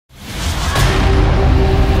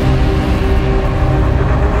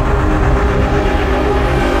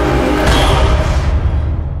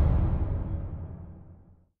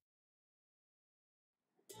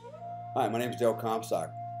Hi, my name is Dale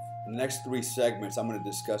Comstock. In the next three segments, I'm going to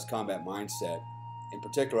discuss combat mindset. In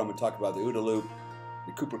particular, I'm going to talk about the OODA loop,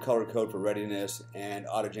 the Cooper Color Code for readiness, and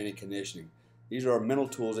autogenic conditioning. These are mental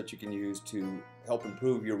tools that you can use to help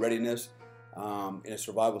improve your readiness in a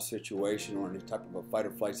survival situation or in any type of a fight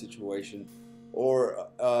or flight situation, or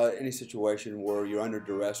any situation where you're under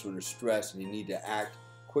duress or under stress and you need to act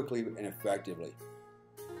quickly and effectively.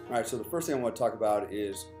 All right, so the first thing I want to talk about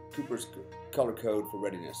is Cooper's Color Code for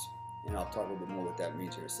readiness. And I'll talk a little bit more what that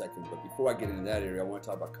means here in a second. But before I get into that area, I want to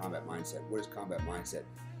talk about combat mindset. What is combat mindset?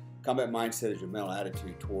 Combat mindset is your mental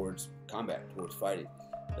attitude towards combat, towards fighting.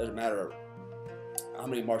 It doesn't matter how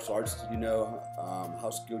many martial arts you know, how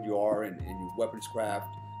skilled you are in your weapons craft.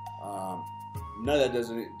 None of that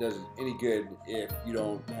does any good if you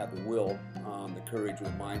don't have the will, the courage, or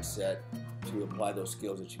the mindset to apply those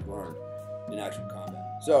skills that you've learned in actual combat.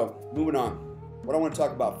 So, moving on. What I want to talk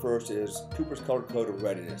about first is Cooper's Color Code of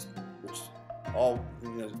readiness, which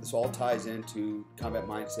this all ties into combat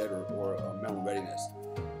mindset or mental readiness.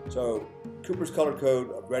 So, Cooper's Color Code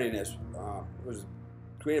of readiness was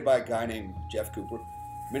created by a guy named Jeff Cooper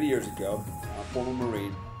many years ago, a former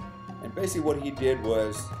Marine. And basically, what he did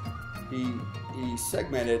was he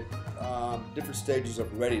segmented different stages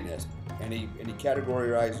of readiness, and he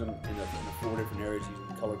categorized them in the four different areas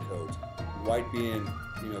using color codes. White being,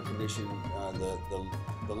 condition,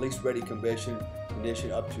 the least ready condition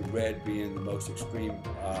up to red being the most extreme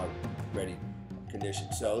ready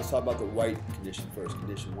condition. So let's talk about the white condition first,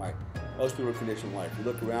 condition white. Most people are condition white. If you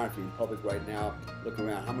look around, if you're in public right now, look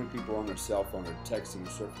around. How many people are on their cell phone or texting or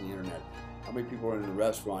surfing the internet? How many people are in the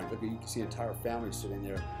restaurant? Look, you can see an entire family sitting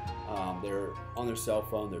there. They're on their cell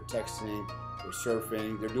phone, they're texting, they're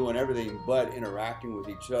surfing, they're doing everything but interacting with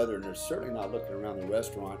each other, and they're certainly not looking around the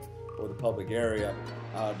restaurant or the public area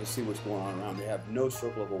to see what's going on around. They have no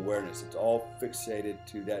circle of awareness. It's all fixated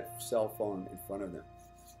to that cell phone in front of them.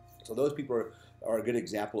 So those people are a good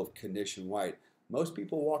example of condition white. Most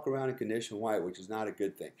people walk around in condition white, which is not a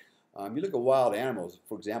good thing. You look at wild animals,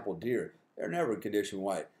 for example, deer. They're never in condition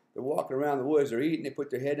white. They're walking around the woods, they're eating, they put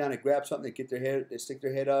their head down, they grab something, they stick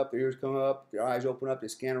their head up, their ears come up, their eyes open up, they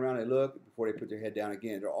scan around, they look before they put their head down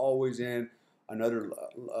again. They're always in another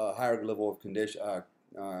higher level of condition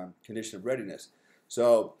of readiness.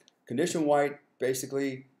 So condition white,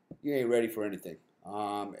 basically, you ain't ready for anything,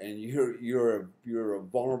 and you're a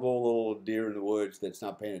vulnerable little deer in the woods that's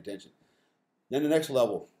not paying attention. Then the next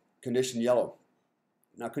level, condition yellow.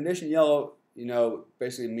 Now condition yellow,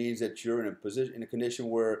 basically means that you're in a condition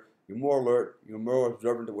where you're more alert, you're more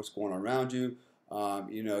observant of what's going on around you.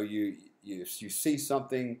 You see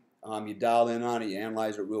something, you dial in on it, you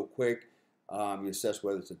analyze it real quick. You assess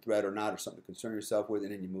whether it's a threat or not, or something to concern yourself with,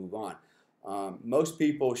 and then you move on. Most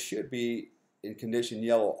people should be in condition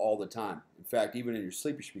yellow all the time. In fact, even in your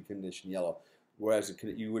sleep, you should be condition yellow. Whereas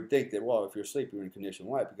you would think that, well, if you're asleep, you're in condition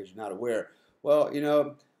white because you're not aware. Well,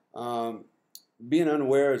 being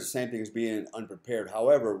unaware is the same thing as being unprepared.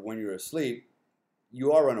 However, when you're asleep,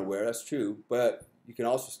 you are unaware, that's true, but you can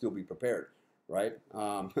also still be prepared, right?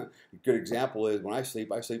 A good example is when I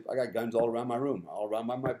sleep, I got guns all around my room, all around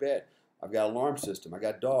my bed. I've got an alarm system, I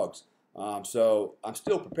got dogs. So I'm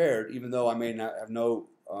still prepared, even though I may not have no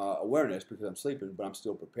awareness because I'm sleeping, but I'm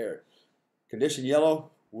still prepared. Condition yellow,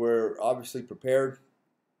 we're obviously prepared,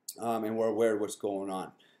 and we're aware of what's going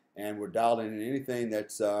on. And we're dialed in anything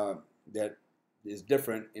that is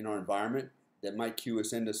different in our environment that might cue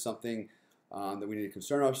us into something that we need to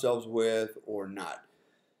concern ourselves with or not.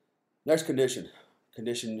 Next condition,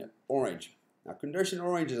 condition orange. Now, condition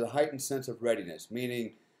orange is a heightened sense of readiness,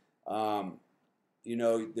 meaning, there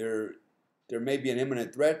may be an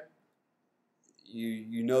imminent threat.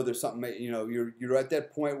 There's something. You're at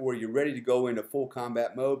that point where you're ready to go into full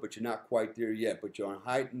combat mode, but you're not quite there yet. But you're on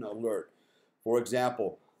heightened alert. For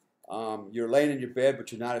example, you're laying in your bed,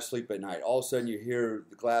 but you're not asleep at night. All of a sudden, you hear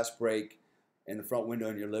the glass break in the front window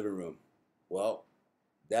in your living room. Well,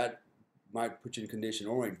 that might put you in condition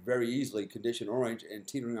orange very easily, condition orange, and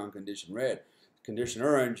teetering on condition red. Condition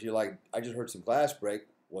orange, you're like, I just heard some glass break.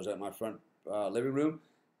 Was that my front living room?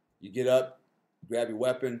 You get up, grab your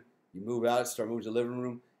weapon, you move out, start moving to the living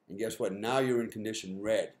room, and guess what? Now you're in condition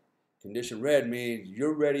red. Condition red means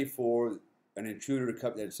you're ready for an intruder to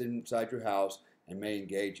come that's inside your house and may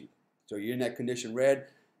engage you. So you're in that condition red,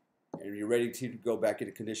 and you're ready to go back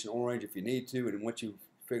into condition orange if you need to. And once you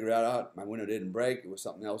figure out, my window didn't break, it was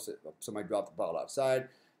something else, somebody dropped the bottle outside,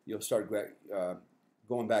 you'll start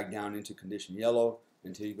going back down into condition yellow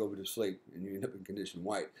until you go to sleep and you end up in condition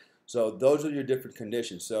white. So those are your different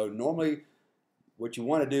conditions. So normally what you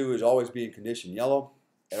want to do is always be in condition yellow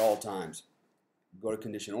at all times. Go to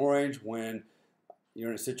condition orange when you're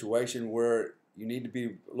in a situation where you need to be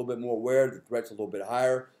a little bit more aware. The threat's a little bit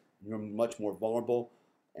higher. You're much more vulnerable,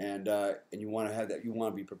 and you want to have that. You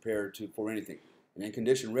want to be prepared for anything. And then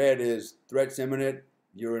condition red is threats imminent.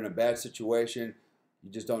 You're in a bad situation. You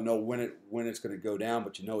just don't know when it's going to go down,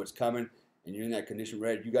 but you know it's coming, and you're in that condition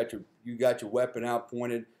red. You got your weapon out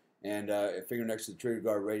pointed and a finger next to the trigger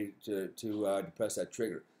guard, ready to depress that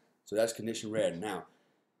trigger. So that's condition red. Now,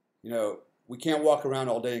 we can't walk around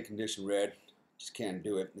all day in condition red. Just can't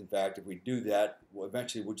do it. In fact, if we do that,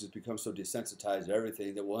 eventually we'll just become so desensitized to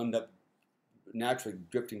everything that we'll end up naturally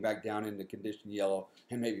drifting back down into condition yellow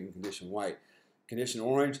and maybe even condition white. Condition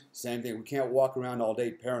orange, same thing. We can't walk around all day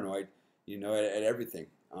paranoid, at everything.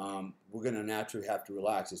 We're going to naturally have to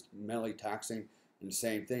relax. It's mentally taxing, and the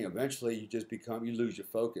same thing. Eventually, you lose your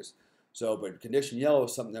focus. But condition yellow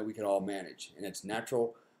is something that we can all manage, and it's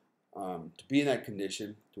natural to be in that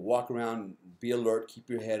condition, to walk around, be alert, keep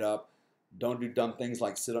your head up. Don't do dumb things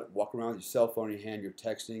like walk around with your cell phone in your hand, you're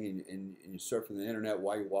texting and you're surfing the internet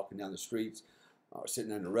while you're walking down the streets, or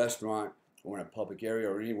sitting in a restaurant, or in a public area,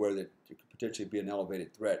 or anywhere that it could potentially be an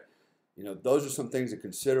elevated threat. Those are some things to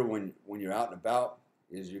consider when you're out and about,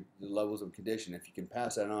 is the levels of condition. If you can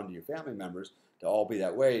pass that on to your family members to all be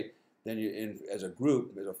that way, then as a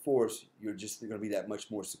group, as a force, you're going to be that much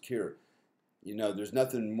more secure. There's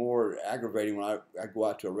nothing more aggravating when I go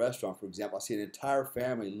out to a restaurant, for example. I see an entire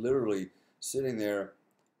family literally sitting there.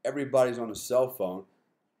 Everybody's on a cell phone,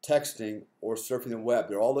 texting or surfing the web.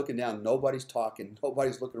 They're all looking down. Nobody's talking.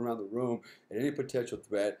 Nobody's looking around the room at any potential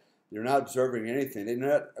threat. They're not observing anything. They're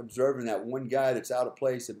not observing that one guy that's out of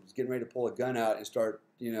place and is getting ready to pull a gun out and start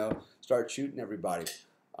shooting everybody.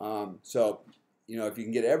 If you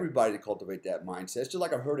can get everybody to cultivate that mindset, it's just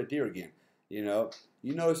like a herd of deer again. You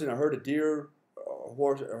notice in a herd of deer, a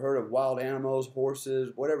herd of wild animals,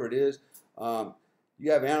 horses, whatever it is,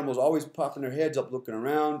 you have animals always popping their heads up, looking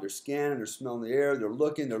around. They're scanning, they're smelling the air, they're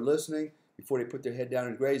looking, they're listening before they put their head down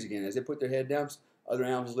and graze again. As they put their head down, other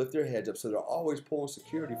animals lift their heads up, so they're always pulling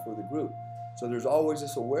security for the group. So there's always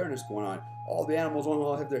this awareness going on. All the animals don't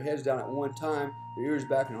all have their heads down at one time, their ears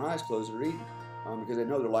back and their eyes closed, they're eating because they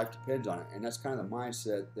know their life depends on it. And that's kind of the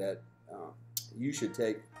mindset that you should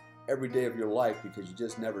take every day of your life, because you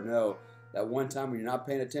just never know. That one time when you're not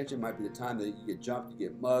paying attention might be the time that you get jumped, you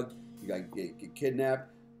get mugged, you get kidnapped,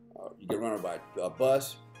 you get run over by a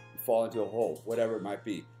bus, you fall into a hole, whatever it might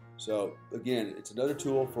be. So again, it's another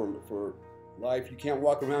tool for life. You can't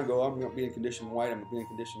walk around and go, I'm going to be in condition white, I'm going to be in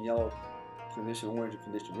condition yellow, condition orange, and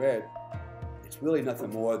condition red. It's really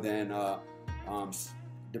nothing more than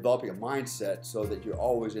developing a mindset so that you're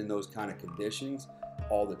always in those kind of conditions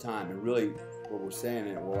all the time. And really what we're saying,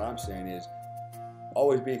 and what I'm saying is,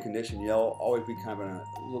 always be in condition yellow, always be kind of a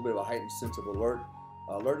little bit of a heightened sense of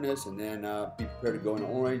alertness, and then be prepared to go into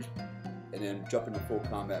orange, and then jump into full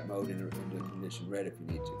combat mode into condition red if you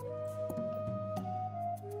need to.